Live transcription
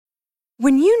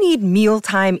When you need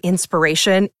mealtime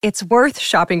inspiration, it's worth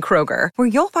shopping Kroger, where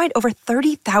you'll find over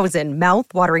 30,000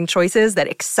 mouth-watering choices that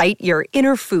excite your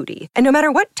inner foodie. And no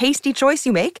matter what tasty choice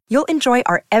you make, you'll enjoy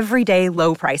our everyday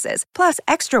low prices, plus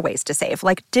extra ways to save,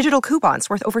 like digital coupons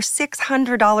worth over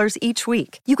 $600 each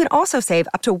week. You can also save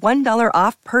up to $1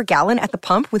 off per gallon at the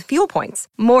pump with fuel points.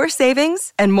 More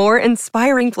savings and more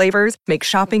inspiring flavors make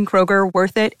shopping Kroger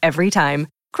worth it every time.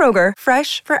 Kroger,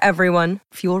 fresh for everyone.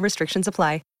 Fuel restrictions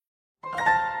apply.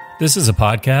 This is a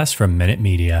podcast from Minute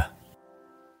Media.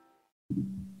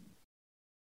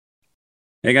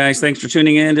 Hey guys, thanks for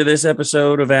tuning in to this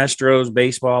episode of Astros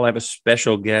Baseball. I have a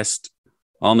special guest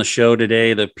on the show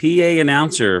today, the PA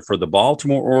announcer for the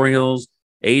Baltimore Orioles,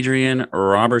 Adrienne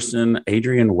Robertson.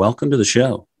 Adrienne, welcome to the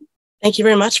show. Thank you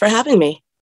very much for having me.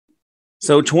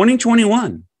 So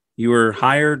 2021, you were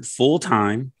hired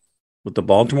full-time with the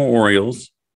Baltimore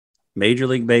Orioles, Major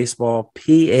League Baseball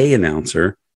PA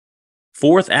announcer.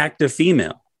 Fourth active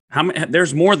female. How many?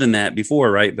 There's more than that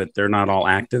before, right? But they're not all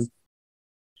active.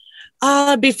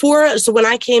 Before, so when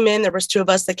I came in, there was two of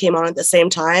us that came on at the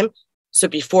same time. So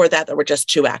before that, there were just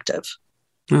two active.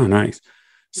 Oh, nice.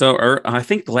 So I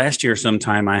think last year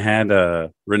sometime I had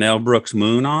Renelle Brooks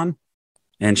Moon on,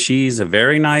 and she's a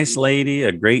very nice lady,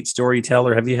 a great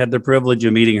storyteller. Have you had the privilege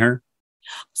of meeting her?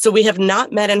 So we have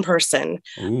not met in person,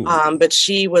 but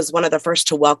she was one of the first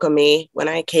to welcome me when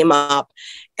I came up.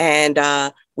 And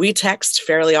we text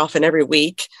fairly often every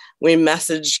week. We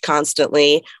message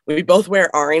constantly. We both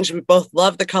wear orange. We both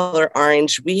love the color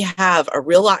orange. We have a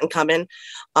real lot in common.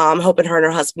 I'm hoping her and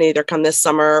her husband either come this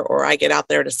summer or I get out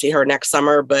there to see her next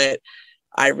summer. But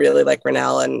I really like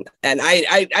Renelle. And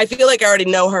I feel like I already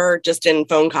know her just in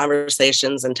phone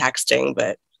conversations and texting.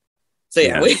 But so,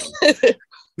 yeah.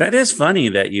 That is funny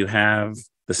that you have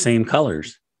the same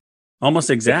colors, almost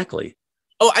exactly.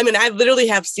 Oh, I mean, I literally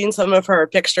have seen some of her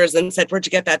pictures and said, where'd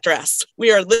you get that dress?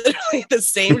 We are literally the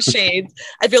same shades.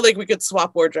 I feel like we could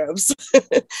swap wardrobes,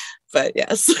 but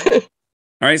yes. All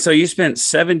right. So you spent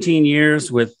 17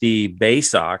 years with the Bay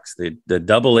Sox, the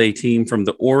double-A team from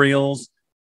the Orioles.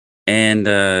 And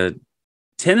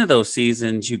 10 of those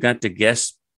seasons, you got to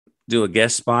do a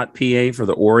guest spot PA for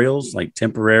the Orioles, like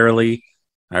temporarily.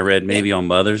 I read maybe on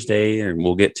Mother's Day, and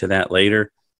we'll get to that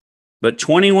later. But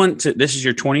this is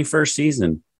your 21st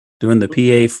season doing the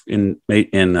PA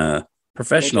in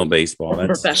professional baseball.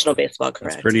 Professional baseball,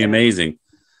 correct. That's pretty amazing.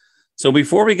 So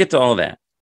before we get to all that,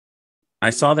 I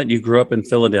saw that you grew up in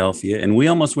Philadelphia, and we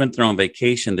almost went there on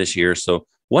vacation this year. So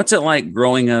what's it like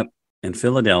growing up in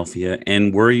Philadelphia,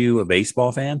 and were you a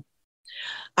baseball fan?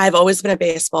 I've always been a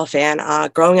baseball fan.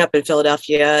 Growing up in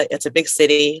Philadelphia, it's a big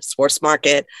city, sports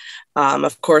market.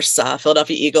 Of course,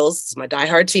 Philadelphia Eagles is my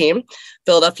diehard team.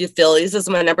 Philadelphia Phillies is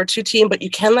my number 2 team, but you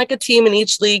can like a team in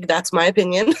each league. That's my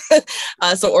opinion.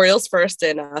 So Orioles first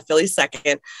and Phillies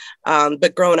second.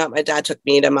 But growing up, my dad took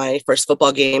me to my first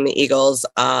football game, the Eagles,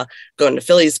 going to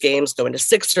Phillies games, going to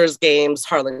Sixers games,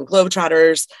 Harlem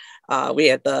Globetrotters. We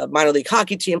had the minor league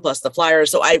hockey team plus the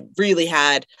Flyers. So I really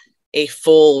had a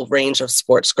full range of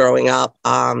sports growing up.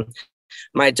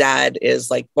 My dad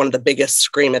is like one of the biggest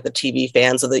scream at the TV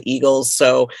fans of the Eagles.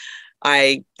 So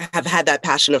I have had that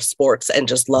passion of sports and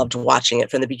just loved watching it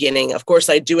from the beginning. Of course,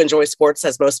 I do enjoy sports,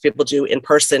 as most people do, in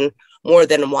person more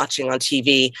than watching on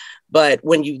TV. But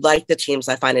when you like the teams,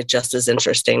 I find it just as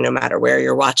interesting, no matter where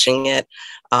you're watching it.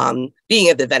 Being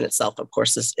at the event itself, of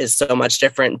course, is so much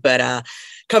different. But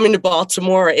coming to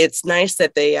Baltimore, it's nice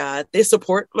that they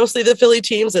support mostly the Philly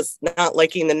teams. It's not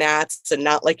liking the Nats and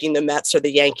not liking the Mets or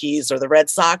the Yankees or the Red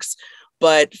Sox.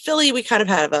 But Philly, we kind of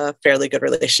have a fairly good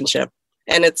relationship.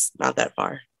 And it's not that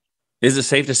far. Is it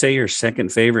safe to say your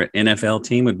second favorite NFL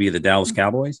team would be the Dallas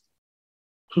Cowboys?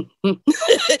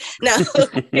 No,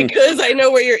 because I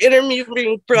know where you're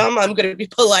interviewing from, I'm going to be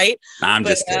polite. I'm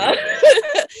just kidding.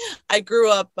 I grew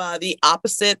up the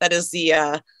opposite. That is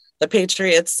the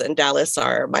Patriots and Dallas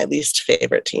are my least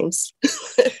favorite teams.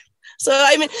 So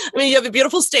I mean, you have a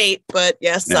beautiful state, but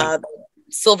yes,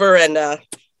 silver and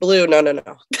blue.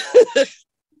 No.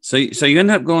 So you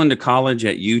ended up going to college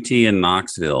at UT in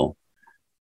Knoxville.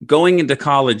 Going into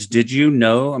college, did you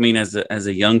know, I mean, as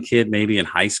a young kid, maybe in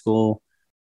high school,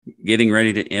 getting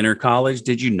ready to enter college,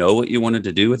 did you know what you wanted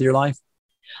to do with your life?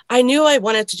 I knew I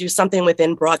wanted to do something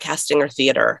within broadcasting or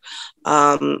theater.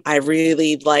 I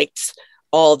really liked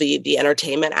all the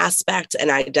entertainment aspect,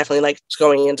 and I definitely liked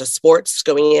going into sports,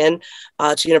 going in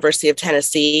to University of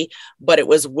Tennessee. But it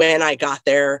was when I got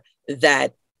there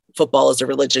that football is a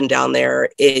religion down there.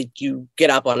 You get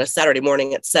up on a Saturday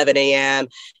morning at 7 a.m.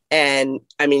 And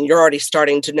I mean, you're already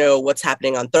starting to know what's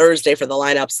happening on Thursday for the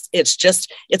lineups.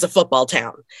 It's a football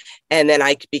town. And then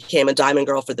I became a diamond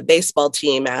girl for the baseball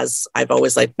team, as I've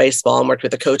always liked baseball and worked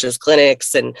with the coaches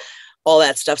clinics and all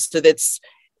that stuff. So that's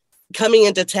coming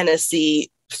into Tennessee,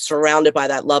 surrounded by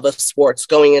that love of sports,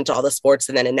 going into all the sports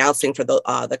and then announcing for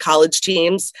the college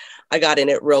teams. I got in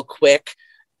it real quick.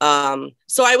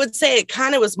 So I would say it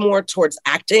kind of was more towards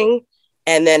acting,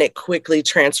 and then it quickly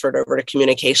transferred over to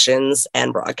communications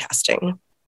and broadcasting.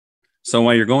 So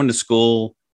while you're going to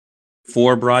school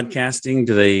for broadcasting,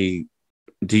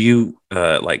 do you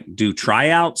do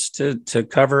tryouts to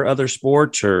cover other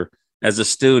sports, or as a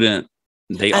student,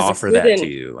 they offer that to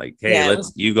you? Like, hey,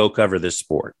 you go cover this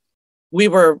sport. We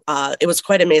were, it was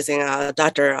quite amazing.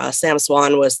 Dr. Sam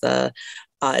Swan was the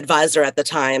advisor at the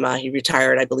time. He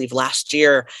retired, I believe, last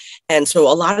year. And so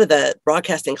a lot of the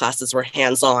broadcasting classes were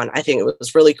hands-on. I think it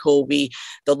was really cool. The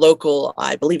local,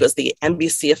 I believe it was the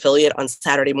NBC affiliate on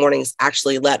Saturday mornings,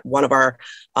 actually let one of our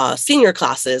senior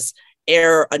classes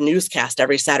air a newscast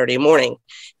every Saturday morning.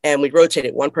 And we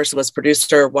rotated. One person was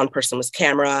producer, one person was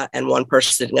camera, and one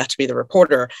person got to be the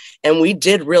reporter. And we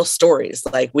did real stories.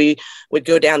 Like, we would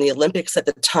go down the Olympics at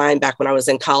the time, back when I was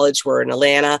in college, we're in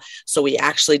Atlanta. So we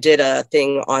actually did a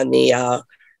thing on the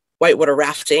whitewater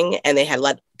rafting, and they had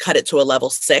cut it to a level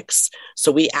 6.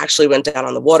 So we actually went down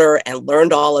on the water and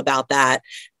learned all about that.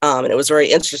 And it was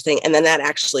very interesting. And then that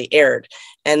actually aired.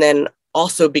 And then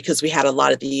also, because we had a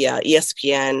lot of the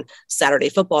ESPN Saturday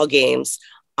football games,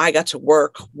 I got to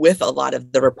work with a lot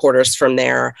of the reporters from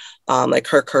there, like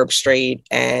Kirk Herbstreit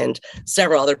and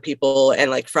several other people.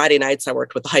 And like Friday nights, I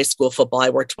worked with high school football. I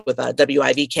worked with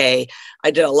WIVK.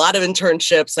 I did a lot of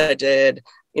internships. I did,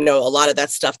 a lot of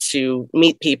that stuff to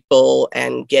meet people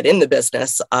and get in the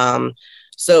business.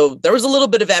 So there was a little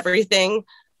bit of everything.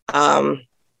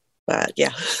 But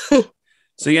yeah.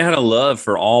 So you had a love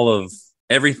for all of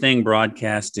everything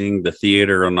broadcasting, the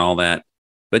theater and all that,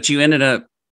 but you ended up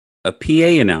a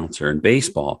PA announcer in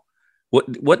baseball.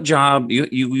 What job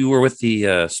you were with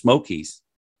the Smokies,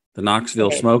 the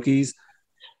Knoxville Smokies?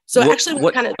 So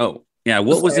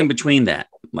what was in between that,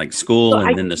 like school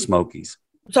and then the Smokies?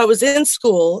 So I was in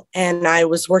school and I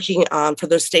was working for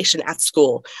the station at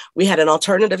school. We had an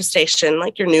alternative station,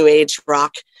 like your new age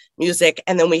rock music.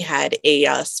 And then we had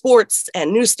a sports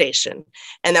and news station.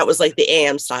 And that was like the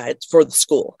AM side for the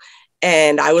school.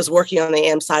 And I was working on the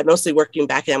AM side, mostly working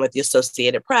back then with the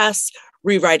Associated Press,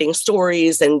 rewriting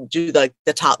stories and do the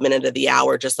top minute of the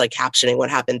hour, just like captioning what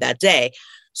happened that day.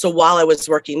 So while I was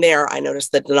working there, I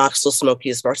noticed that the Knoxville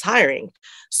Smokies was hiring.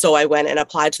 So I went and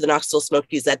applied to the Knoxville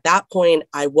Smokies. At that point,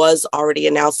 I was already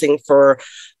announcing for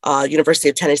University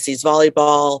of Tennessee's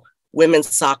volleyball, women's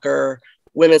soccer,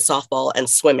 women's softball, and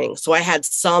swimming. So I had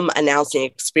some announcing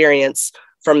experience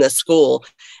from the school.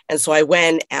 And so I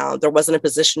went, there wasn't a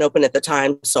position open at the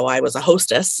time. So I was a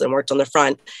hostess and worked on the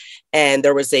front. And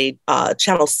there was a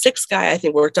Channel 6 guy, I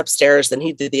think, worked upstairs, and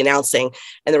he did the announcing.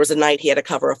 And there was a night he had to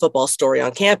cover a football story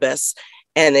on campus.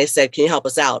 And they said, can you help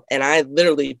us out? And I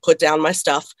literally put down my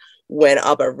stuff, went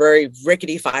up a very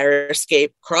rickety fire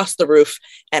escape, crossed the roof,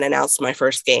 and announced my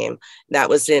first game. That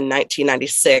was in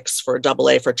 1996 for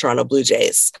AA for Toronto Blue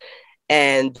Jays.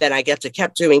 And then I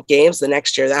kept doing games. The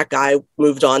next year, that guy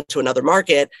moved on to another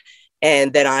market.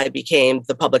 And then I became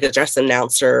the public address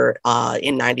announcer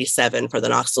in 97 for the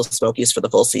Knoxville Smokies for the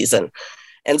full season.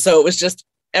 And so it was just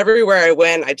everywhere I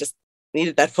went, I just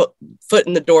needed that foot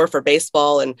in the door for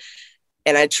baseball. And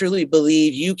I truly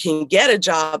believe you can get a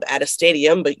job at a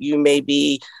stadium, but you may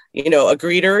be, a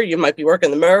greeter. You might be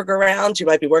working the merry-go-round. You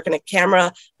might be working a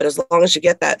camera. But as long as you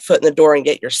get that foot in the door and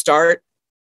get your start,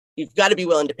 you've got to be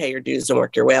willing to pay your dues and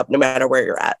work your way up no matter where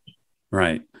you're at.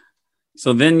 Right.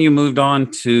 So then you moved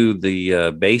on to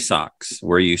the Bay Sox,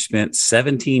 where you spent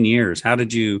 17 years. How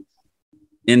did you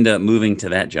end up moving to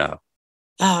that job?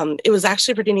 It was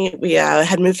actually pretty neat. We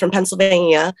had moved from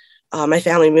Pennsylvania. My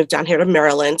family moved down here to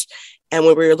Maryland. And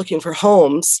when we were looking for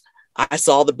homes, I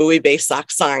saw the Bowie Bay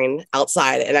Sox sign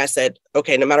outside. And I said,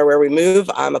 okay, no matter where we move,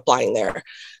 I'm applying there.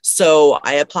 So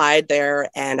I applied there,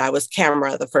 and I was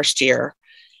camera the first year.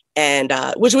 And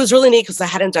which was really neat because I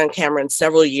hadn't done camera in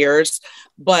several years,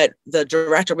 but the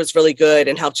director was really good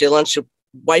and helped you lunch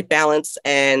white balance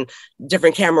and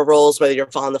different camera roles, whether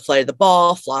you're following the flight of the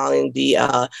ball, following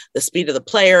the speed of the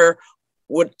player,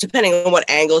 depending on what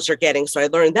angles you're getting. So I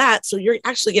learned that. So you're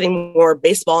actually getting more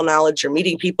baseball knowledge. You're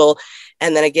meeting people.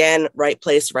 And then again, right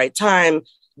place, right time.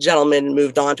 Gentleman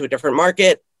moved on to a different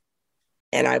market.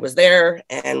 And I was there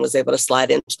and was able to slide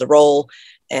into the role.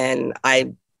 And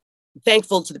I'm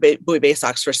thankful to the Bowie Bay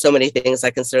Sox for so many things.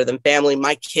 I consider them family.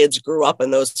 My kids grew up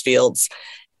in those fields.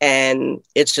 And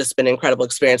it's just been an incredible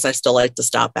experience. I still like to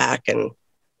stop back, and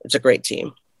it's a great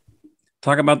team.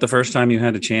 Talk about the first time you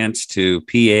had a chance to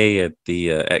PA at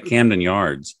the at Camden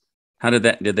Yards. How did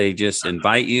that? Did they just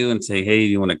invite you and say, "Hey,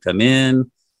 you want to come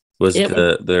in"? Was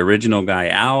the original guy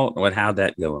out? How'd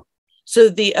that go? So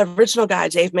the original guy,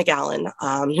 Dave McGowan,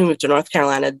 who moved to North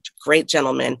Carolina, great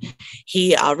gentleman,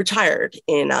 he retired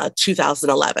in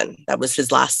 2011. That was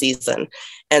his last season.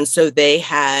 And so they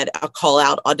had a call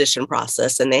out audition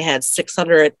process, and they had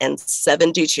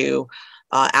 672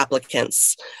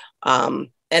 applicants.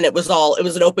 And it was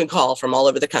an open call from all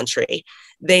over the country.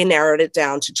 They narrowed it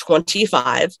down to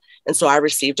 25. And so I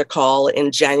received a call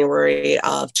in January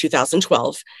of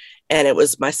 2012. And it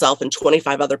was myself and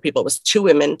 25 other people. It was 2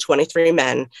 women, 23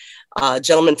 men, a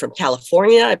gentleman from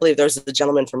California. I believe there was a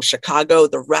gentleman from Chicago.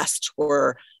 The rest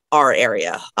were our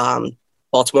area,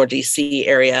 Baltimore, DC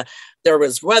area. There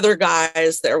was weather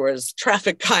guys, there was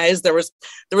traffic guys, there was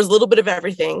a little bit of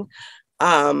everything.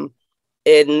 And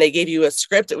they gave you a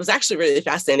script. It was actually really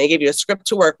fascinating. They gave you a script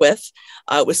to work with.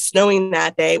 It was snowing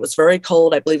that day. It was very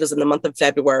cold. I believe it was in the month of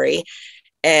February.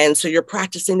 And so you're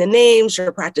practicing the names,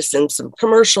 you're practicing some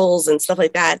commercials and stuff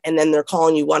like that. And then they're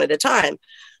calling you one at a time.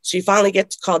 So you finally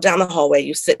get called down the hallway.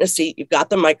 You sit in a seat, you've got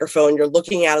the microphone, you're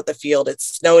looking out at the field.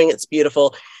 It's snowing, it's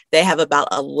beautiful. They have about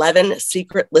 11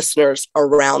 secret listeners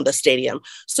around the stadium.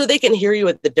 So they can hear you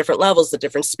at the different levels, the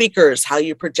different speakers, how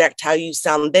you project, how you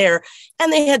sound there.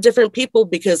 And they had different people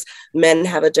because men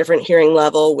have a different hearing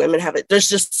level, women have it. There's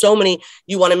just so many.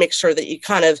 You want to make sure that you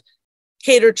kind of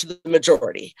cater to the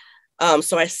majority.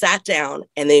 So I sat down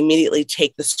and they immediately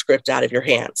take the script out of your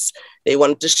hands. They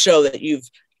wanted to show that you've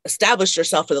established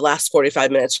yourself for the last 45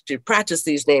 minutes. You've practiced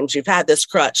these names. You've had this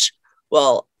crutch.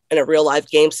 Well, in a real life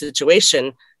game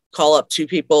situation, call up 2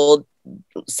 people,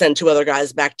 send 2 other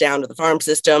guys back down to the farm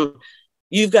system.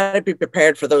 You've got to be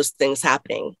prepared for those things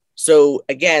happening. So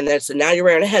again, now you're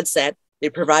wearing a headset. They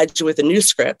provide you with a new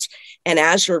script. And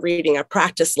as you're reading a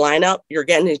practice lineup, you're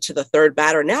getting to the third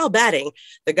batter. Now batting,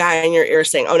 the guy in your ear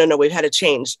saying, "Oh, no, we've had a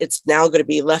change. It's now going to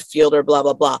be left fielder, blah,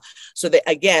 blah, blah." So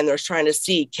they're trying to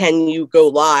see, can you go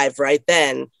live right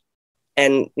then?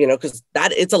 And, because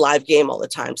it's a live game all the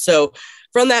time. So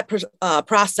from that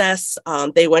process,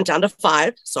 they went down to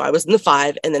 5. So I was in the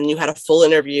 5, and then you had a full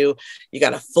interview. You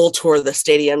got a full tour of the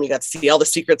stadium. You got to see all the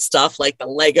secret stuff, like the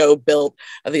Lego built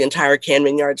of the entire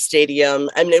Camden Yards Stadium.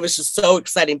 I mean, it was just so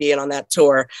exciting being on that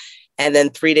tour. And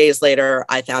then 3 days later,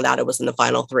 I found out it was in the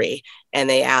final 3. And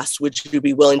they asked, would you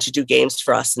be willing to do games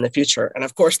for us in the future? And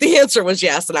of course, the answer was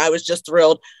yes. And I was just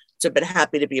thrilled to have been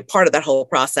happy to be a part of that whole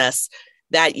process.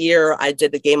 That year, I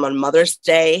did the game on Mother's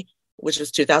Day, which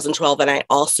was 2012. And I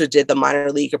also did the minor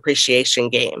league appreciation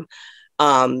game.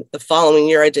 The following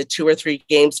year, I did 2 or 3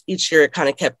 games. Each year, it kind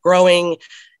of kept growing.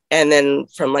 And then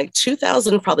from like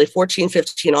 2000, probably 14,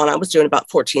 15 on, I was doing about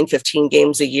 14, 15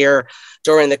 games a year.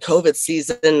 During the COVID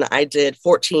season, I did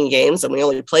 14 games and we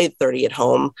only played 30 at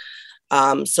home.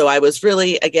 So I was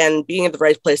really, again, being at the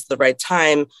right place at the right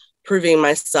time, proving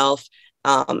myself.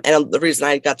 And the reason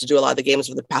I got to do a lot of the games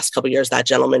for the past couple of years, that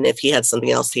gentleman, if he had something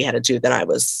else he had to do, then I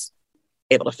was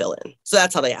able to fill in. So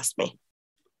that's how they asked me.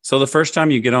 So the first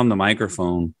time you get on the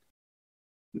microphone,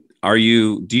 do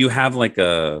you have like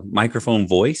a microphone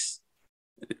voice?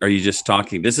 Are you just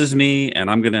talking, "This is me and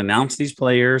I'm going to announce these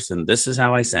players and this is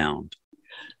how I sound"?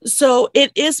 So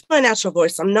it is my natural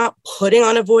voice. I'm not putting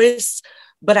on a voice,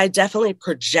 but I definitely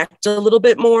project a little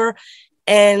bit more.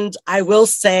 And I will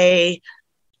say,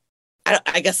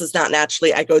 I guess it's not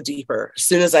naturally, I go deeper. As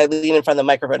soon as I lean in front of the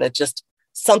microphone, it just,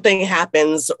 something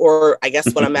happens. Or I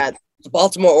guess when I'm at the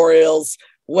Baltimore Orioles,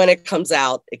 when it comes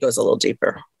out, it goes a little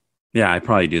deeper. Yeah, I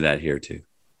probably do that here too.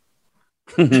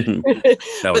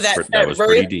 that was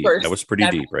pretty deep. That was pretty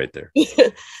deep right there.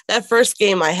 That first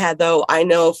game I had, though, I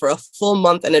know for a full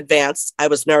month in advance, I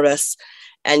was nervous.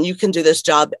 And you can do this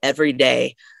job every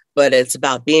day, but it's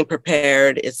about being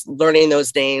prepared. It's learning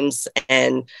those names,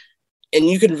 and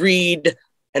you can read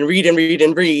and read and read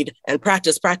and read and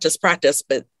practice.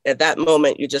 But at that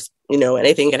moment, you just,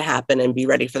 anything can happen, and be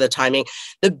ready for the timing.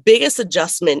 The biggest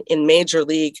adjustment in Major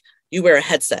League, you wear a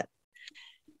headset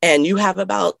and you have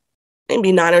about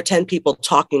maybe 9 or 10 people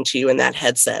talking to you in that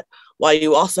headset, while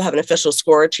you also have an official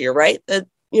scorer to your right that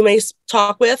you may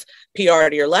talk with, PR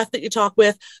to your left that you talk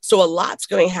with. So a lot's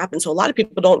going to happen. So a lot of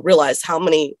people don't realize how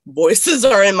many voices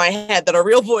are in my head that are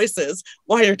real voices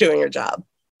while you're doing your job.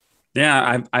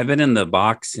 Yeah, I've been in the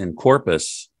box in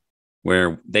Corpus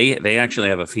where they actually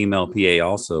have a female PA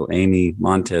also, Amy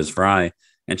Montez Fry,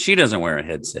 and she doesn't wear a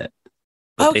headset.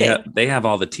 But okay. They have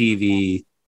all the TV.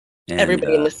 And,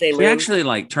 everybody in the same room. She actually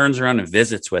like turns around and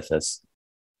visits with us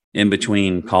in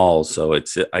between calls. So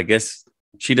I guess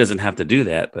she doesn't have to do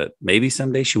that, but maybe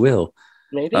someday she will.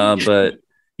 Maybe. But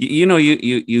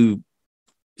You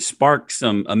sparked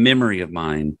a memory of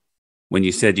mine when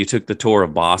you said you took the tour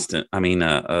of Boston. I mean,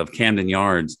 of Camden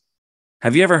Yards.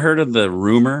 Have you ever heard of the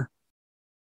rumor?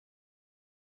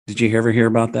 Did you ever hear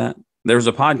about that? There was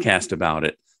a podcast about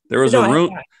it. There was a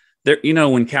room there.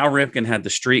 When Cal Ripken had the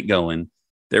streak going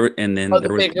there, and then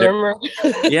there was big rumor.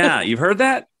 Yeah, you've heard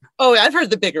that. Oh, I've heard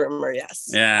the big rumor. Yes.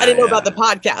 Yeah. I didn't know about the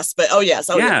podcast, but yes.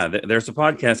 There's a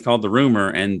podcast called The Rumor,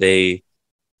 and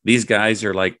these guys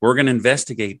are like, we're going to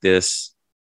investigate this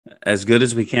as good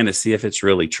as we can to see if it's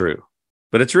really true.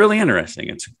 But it's really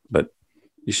interesting. But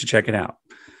you should check it out.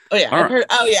 Oh yeah,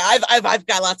 I've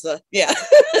got lots of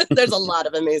There's a lot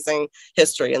of amazing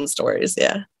history and stories.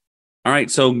 Yeah. All right,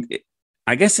 so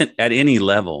I guess at any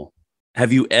level,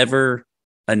 have you ever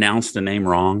announced a name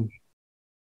wrong?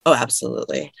 Oh,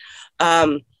 absolutely.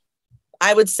 I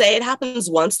would say it happens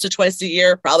once to twice a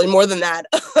year, probably more than that.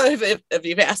 if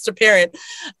you've asked a parent,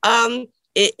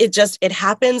 it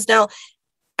happens. Now,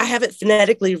 I have it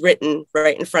phonetically written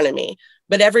right in front of me,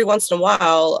 but every once in a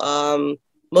while,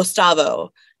 Mostavo,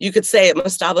 you could say it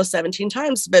Mostavo 17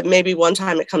 times, but maybe one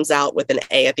time it comes out with an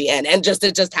A at the end, and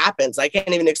it just happens. I can't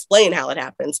even explain how it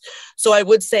happens. So I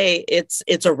would say it's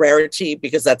a rarity,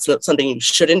 because that's not something you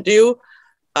shouldn't do.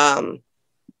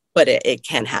 But it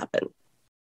can happen.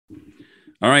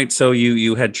 All right. So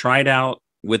you had tried out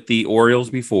with the Orioles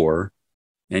before,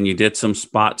 and you did some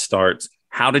spot starts.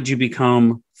 How did you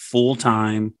become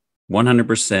full-time,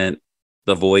 100%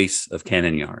 the voice of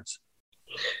Camden Yards?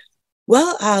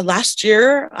 Well, last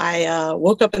year I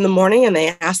woke up in the morning and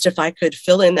they asked if I could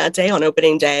fill in that day on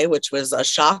opening day, which was a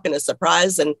shock and a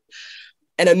surprise and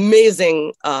an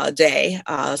amazing day.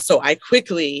 So I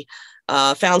quickly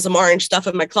found some orange stuff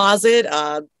in my closet,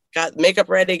 got makeup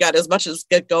ready, got as much as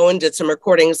get going, did some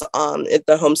recordings at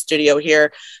the home studio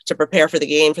here to prepare for the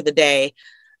game for the day.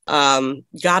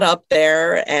 Got up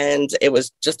there, and it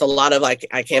was just a lot of like,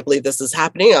 I can't believe this is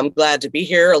happening. I'm glad to be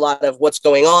here. A lot of what's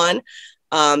going on.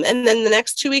 And then the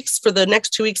next 2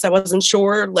 weeks, I wasn't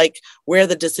sure like where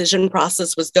the decision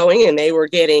process was going, and they were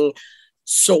getting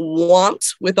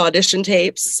swamped with audition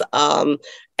tapes.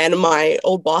 And my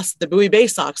old boss, the Bowie Bay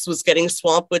Sox, was getting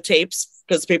swamped with tapes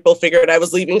because people figured I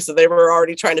was leaving. So they were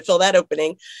already trying to fill that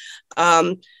opening.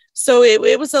 So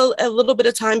it was a little bit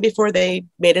of time before they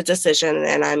made a decision,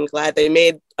 and I'm glad they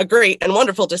made a great and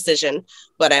wonderful decision.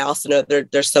 But I also know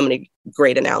there's so many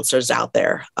great announcers out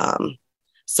there.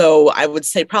 So I would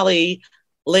say probably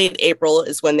late April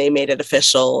is when they made it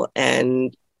official,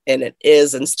 and it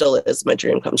is and still is my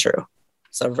dream come true.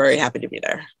 So I'm very happy to be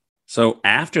there. So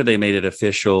after they made it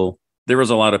official, there was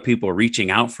a lot of people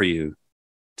reaching out for you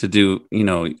to do,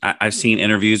 I've seen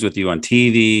interviews with you on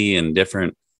TV and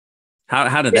different.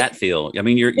 How did that feel? I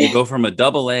mean, you go from a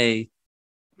AA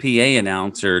PA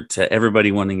announcer to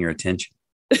everybody wanting your attention.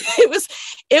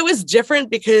 It was different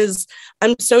because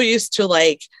I'm so used to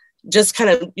like just kind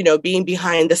of, being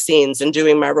behind the scenes and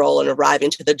doing my role and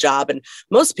arriving to the job. And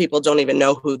most people don't even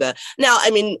know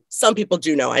some people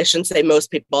do know. I shouldn't say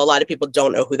most people. A lot of people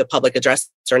don't know who the public address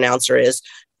or announcer is.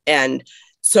 And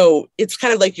so it's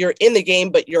kind of like you're in the game,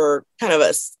 but you're kind of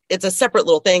it's a separate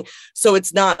little thing. So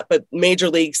it's not, but Major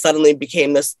League suddenly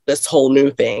became this whole new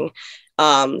thing.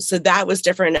 So that was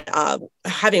different.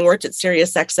 Having worked at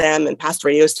Sirius XM and past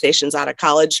radio stations out of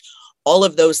college, all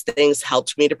of those things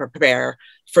helped me to prepare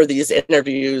for these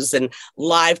interviews and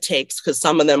live takes, because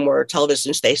some of them were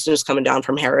television stations coming down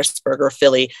from Harrisburg or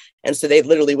Philly. And so they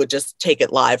literally would just take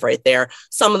it live right there.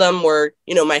 Some of them were,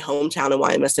 my hometown in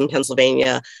Wyomissing,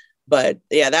 Pennsylvania. But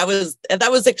yeah, that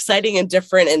was exciting and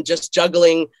different, and just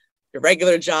juggling your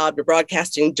regular job, your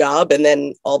broadcasting job, and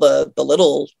then all the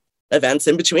little events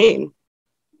in between.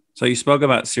 So you spoke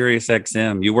about Sirius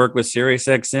XM. You work with Sirius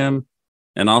XM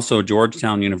and also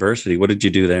Georgetown University. What did you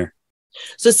do there?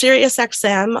 So Sirius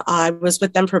XM, I was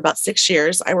with them for about 6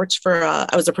 years. I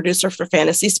was a producer for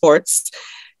fantasy sports,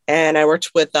 and I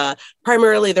worked with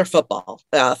primarily their football.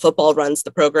 Football runs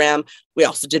the program. We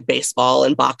also did baseball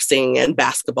and boxing and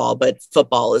basketball, but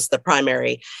football is the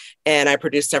primary. And I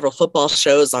produced several football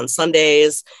shows on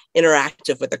Sundays,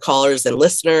 interactive with the callers and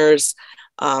listeners.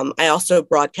 I also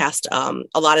broadcast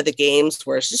a lot of the games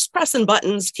where it's just pressing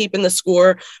buttons, keeping the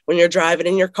score when you're driving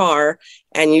in your car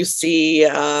and you see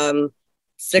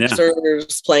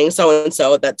Sixers playing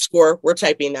so-and-so, that score, we're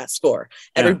typing that score.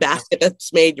 Every basket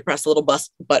that's made, you press a little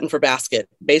button for basket.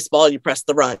 Baseball, you press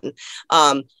the run.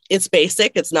 It's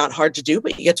basic. It's not hard to do,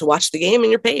 but you get to watch the game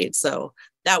and you're paid. So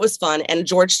that was fun. And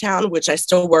Georgetown, which I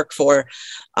still work for,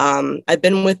 I've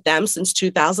been with them since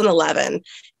 2011.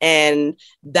 And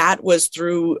that was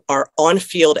through our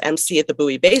on-field MC at the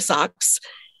Bowie Bay Sox.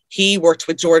 he worked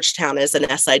with Georgetown as an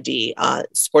SID,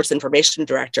 sports information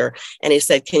director. And he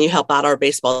said, can you help out our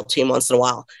baseball team once in a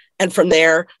while? And from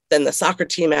there, then the soccer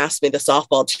team asked me, the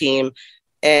softball team,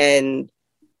 and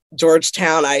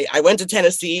Georgetown. I went to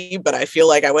Tennessee, but I feel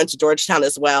like I went to Georgetown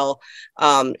as well.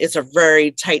 It's a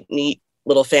very tight, neat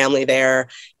little family there.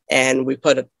 And we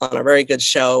put on a very good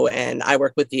show. And I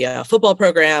work with the football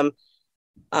program,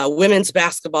 women's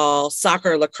basketball,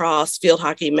 soccer, lacrosse, field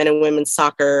hockey, men and women's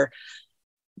soccer,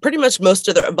 pretty much most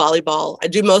of their volleyball. I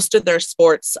do most of their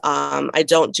sports. I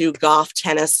don't do golf,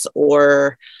 tennis,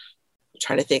 or I'm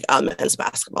trying to think men's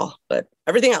basketball, but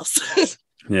everything else.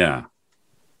 Yeah.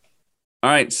 All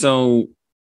right. So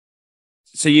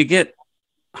you get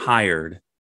hired.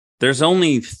 There's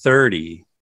only 30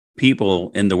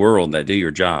 people in the world that do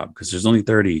your job because there's only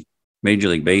 30 Major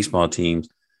League Baseball teams,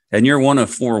 and you're one of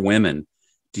 4 women.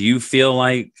 Do you feel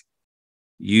like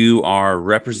you are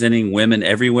representing women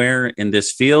everywhere in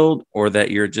this field, or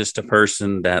that you're just a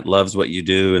person that loves what you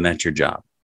do and that's your job?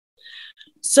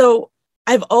 So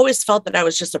I've always felt that I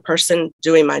was just a person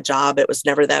doing my job. It was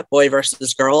never that boy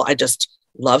versus girl. I just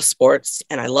love sports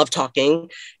and I love talking,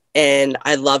 and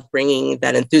I love bringing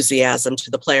that enthusiasm to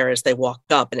the player as they walk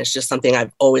up. And it's just something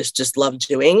I've always just loved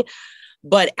doing.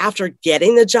 But after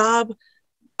getting the job,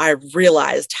 I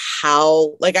realized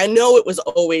how, I know it was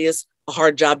always a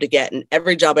hard job to get. And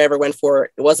every job I ever went for,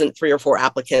 it wasn't 3 or 4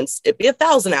 applicants, it'd be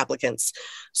 1,000 applicants.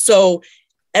 So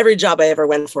every job I ever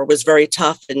went for was very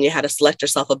tough, and you had to select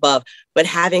yourself above. But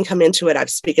having come into it, I've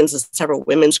spoken to several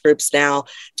women's groups now,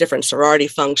 different sorority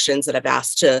functions that I've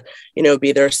asked to,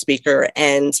 be their speaker.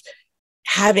 And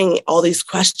having all these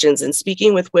questions and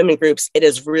speaking with women groups, it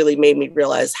has really made me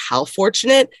realize how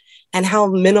fortunate and how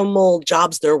minimal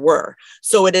jobs there were.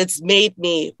 So it has made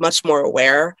me much more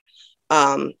aware.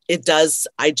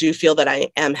 I do feel that I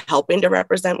am helping to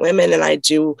represent women, and I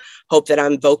do hope that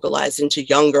I'm vocalizing to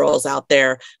young girls out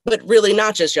there, but really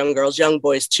not just young girls, young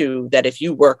boys too, that if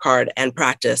you work hard and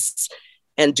practice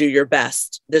and do your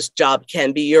best, this job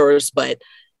can be yours. But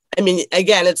I mean,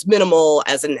 again, it's minimal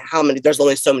as in how many, there's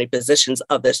only so many positions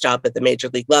of this job at the major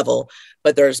league level,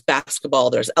 but there's basketball,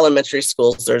 there's elementary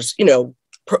schools, there's,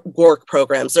 work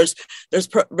programs, there's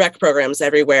rec programs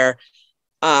everywhere.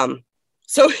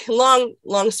 So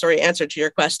long story answer to your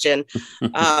question.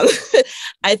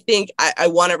 I think I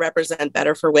want to represent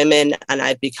better for women, and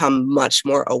I've become much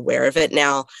more aware of it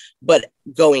now. But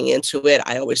going into it,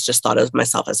 I always just thought of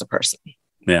myself as a person.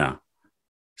 Yeah.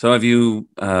 So have you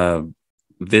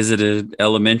visited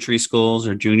elementary schools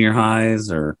or junior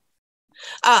highs or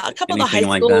a couple of the high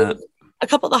like schools? That? A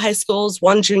couple of the high schools,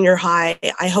 one junior high.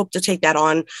 I hope to take that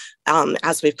on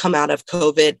as we've come out of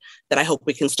COVID, that I hope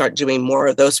we can start doing more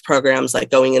of those programs, like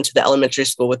going into the elementary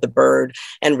school with the bird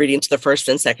and reading to the first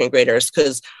and second graders.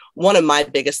 Because one of my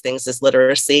biggest things is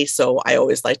literacy. So I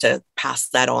always like to pass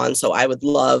that on. So I would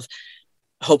love,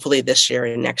 hopefully this year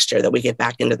and next year, that we get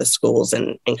back into the schools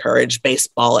and encourage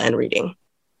baseball and reading.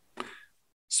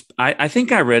 I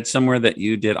think I read somewhere that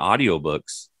you did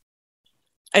audiobooks.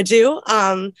 I do.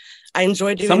 I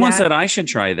enjoy doing Someone that. said I should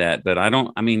try that, but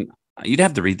you'd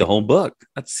have to read the whole book.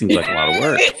 That seems like a lot of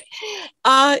work.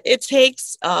 It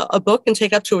takes a book can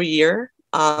take up to a year.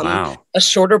 Wow. A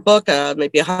shorter book,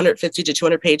 maybe 150 to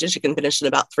 200 pages, you can finish in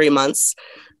about 3 months.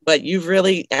 But you're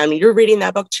reading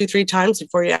that book 2-3 times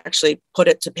before you actually put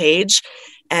it to page.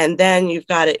 And then you've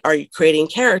got it. Are you creating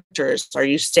characters? Are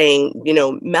you staying,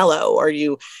 mellow?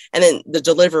 And then the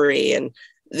delivery, and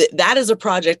that is a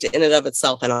project in and of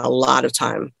itself, and a lot of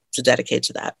time to dedicate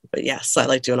to that. But yes, I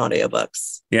like doing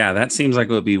audiobooks. Yeah, that seems like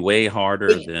it would be way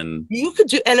harder than you could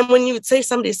do. And when you would say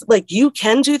somebody's like, you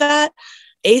can do that,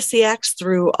 ACX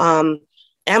through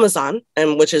Amazon,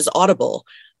 and which is Audible.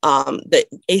 The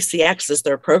ACX is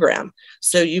their program.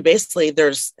 So you basically,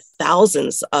 there's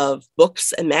thousands of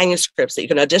books and manuscripts that you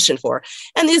can audition for.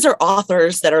 And these are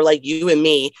authors that are like you and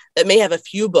me that may have a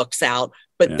few books out,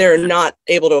 but they're not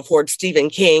able to afford Stephen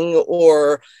King,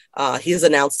 or he's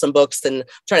announced some books. And I'm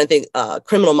trying to think,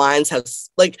 Criminal Minds has,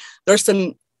 there's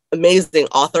some amazing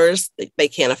authors that they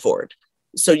can't afford.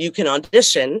 So you can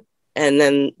audition, and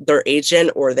then their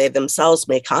agent or they themselves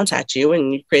may contact you,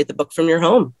 and you create the book from your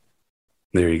home.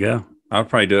 There you go. I'll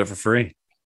probably do it for free.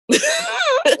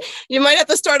 You might have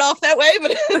to start off that way,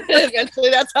 but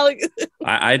eventually that's how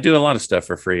I do a lot of stuff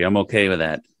for free. I'm okay with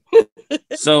that.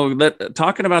 So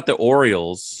talking about the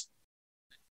Orioles,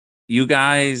 you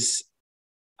guys,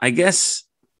 I guess,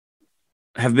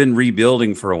 have been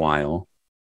rebuilding for a while,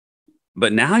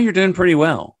 but now you're doing pretty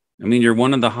well. I mean, you're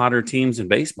one of the hotter teams in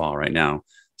baseball right now.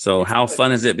 So how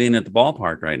fun is it being at the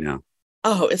ballpark right now?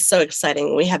 Oh, it's so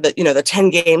exciting. We had the 10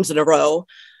 games in a row.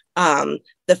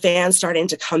 the fans starting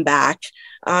to come back.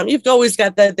 You've always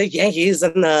got the Yankees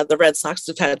and the Red Sox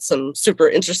have had some super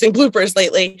interesting bloopers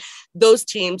lately. Those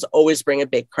teams always bring a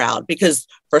big crowd because,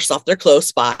 first off, they're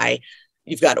close by.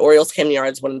 You've got Orioles Camden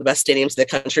Yards, one of the best stadiums in the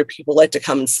country. People like to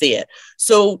come and see it.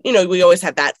 So, we always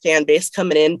have that fan base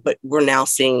coming in, but we're now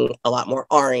seeing a lot more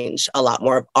orange, a lot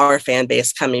more of our fan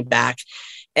base coming back.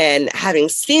 And having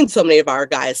seen so many of our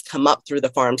guys come up through the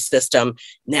farm system,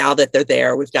 now that they're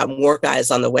there, we've got more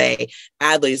guys on the way.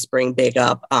 Adley's bring big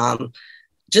up.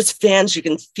 Just fans, you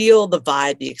can feel the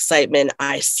vibe, the excitement.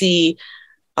 I see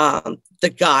the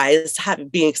guys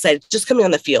being excited, just coming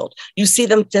on the field. You see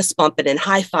them fist bumping and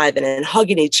high-fiving and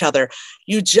hugging each other.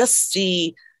 You just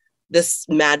see this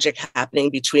magic happening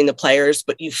between the players,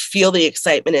 but you feel the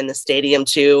excitement in the stadium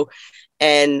too.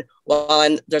 And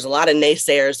while there's a lot of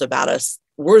naysayers about us,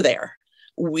 we're there.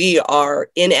 We are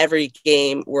in every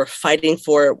game. We're fighting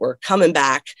for it. We're coming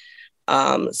back.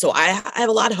 So I have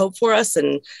a lot of hope for us.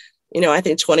 And, I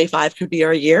think 25 could be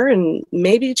our year, and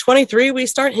maybe 23, we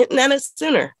start hitting at it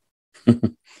sooner.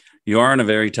 You are in a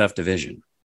very tough division.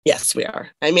 Yes, we are.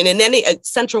 I mean, in any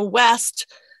Central West,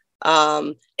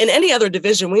 in any other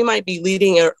division, we might be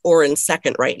leading or in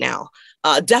second right now.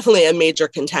 Definitely a major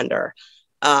contender.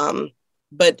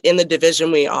 But in the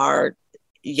division we are,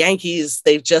 Yankees,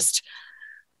 they've just,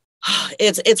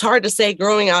 it's hard to say.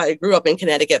 I grew up in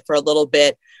Connecticut for a little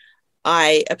bit.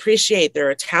 I appreciate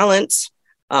their talent.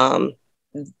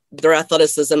 Their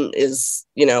athleticism is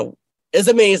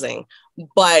amazing,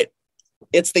 but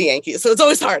it's the Yankees. So it's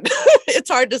always hard. It's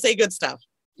hard to say good stuff.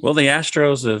 Well, the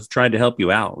Astros have tried to help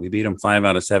you out. We beat them 5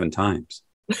 out of 7 times.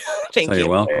 Thank you. You're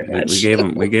welcome.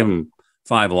 We gave them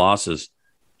 5 losses.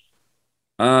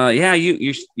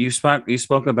 You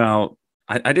spoke about,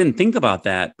 I didn't think about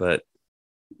that, but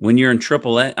when you're in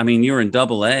AAA, you're in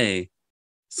AA,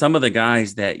 some of the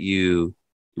guys that you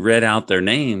read out their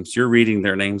names, you're reading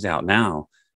their names out now.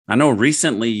 I know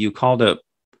recently you called up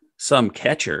some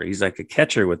catcher. He's like a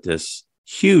catcher with this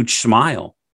huge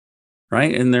smile,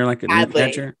 right? And they're like a new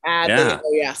catcher. Adley. Yeah.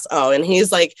 Oh, yes. Oh, and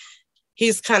he's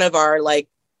kind of our,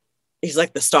 he's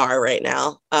like the star right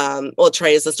now.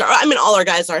 Trey is the star. All our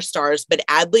guys are stars, but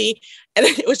Adley, and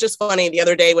it was just funny the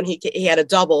other day when he had a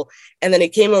double, and then he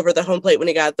came over the home plate when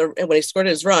he scored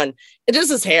his run. It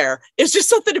just his hair. It's just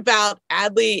something about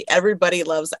Adley. Everybody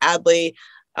loves Adley.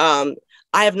 I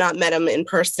have not met him in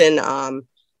person,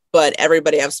 but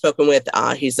everybody I've spoken with,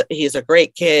 he's a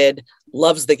great kid,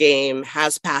 loves the game,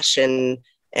 has passion,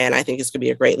 and I think he's going to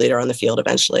be a great leader on the field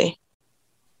eventually.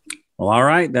 Well, all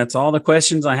right. That's all the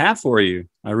questions I have for you.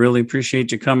 I really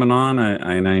appreciate you coming on.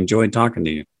 I enjoyed talking to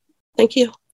you. Thank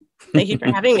you. Thank you for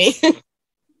having me.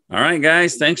 All right,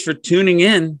 guys. Thanks for tuning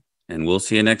in, and we'll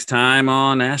see you next time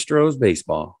on Astros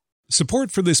Baseball.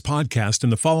 Support for this podcast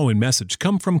and the following message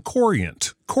come from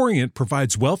Corient. Corient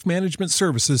provides wealth management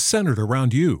services centered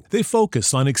around you. They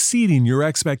focus on exceeding your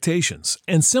expectations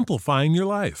and simplifying your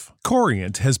life.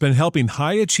 Corient has been helping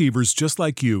high achievers just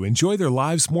like you enjoy their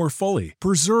lives more fully,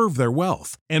 preserve their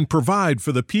wealth, and provide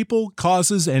for the people,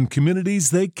 causes, and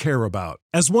communities they care about.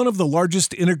 As one of the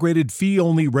largest integrated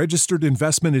fee-only registered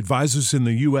investment advisors in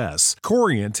the U.S.,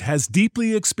 Corient has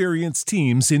deeply experienced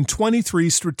teams in 23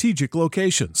 strategic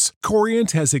locations.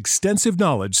 Corient has extensive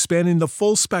knowledge spanning the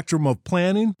full spectrum of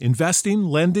planning, investing,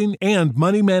 lending, and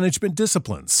money management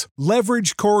disciplines.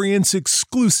 Leverage Corient's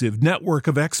exclusive network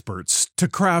of experts to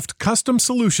craft custom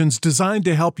solutions designed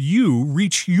to help you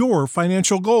reach your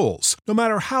financial goals, no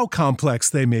matter how complex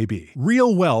they may be.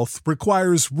 Real wealth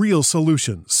requires real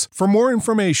solutions. For more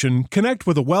information, connect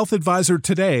with a wealth advisor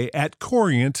today at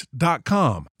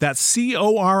Corient.com. That's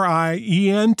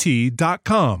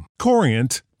Corient.com.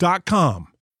 Corient.com.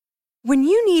 When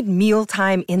you need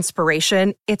mealtime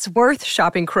inspiration, it's worth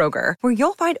shopping Kroger, where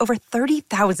you'll find over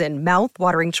 30,000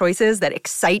 mouth-watering choices that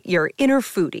excite your inner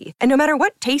foodie. And no matter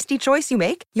what tasty choice you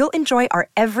make, you'll enjoy our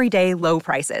everyday low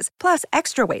prices, plus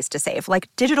extra ways to save, like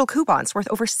digital coupons worth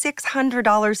over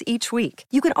 $600 each week.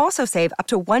 You can also save up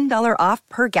to $1 off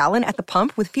per gallon at the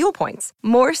pump with fuel points.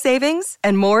 More savings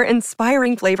and more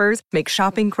inspiring flavors make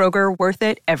shopping Kroger worth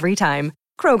it every time.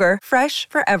 Kroger, fresh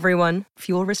for everyone.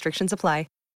 Fuel restrictions apply.